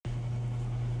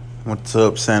What's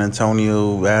up, San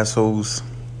Antonio assholes?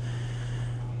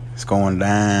 It's going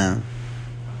down.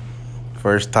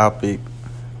 First topic,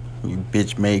 you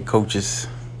bitch made coaches.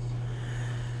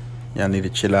 Y'all need to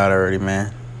chill out already,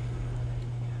 man.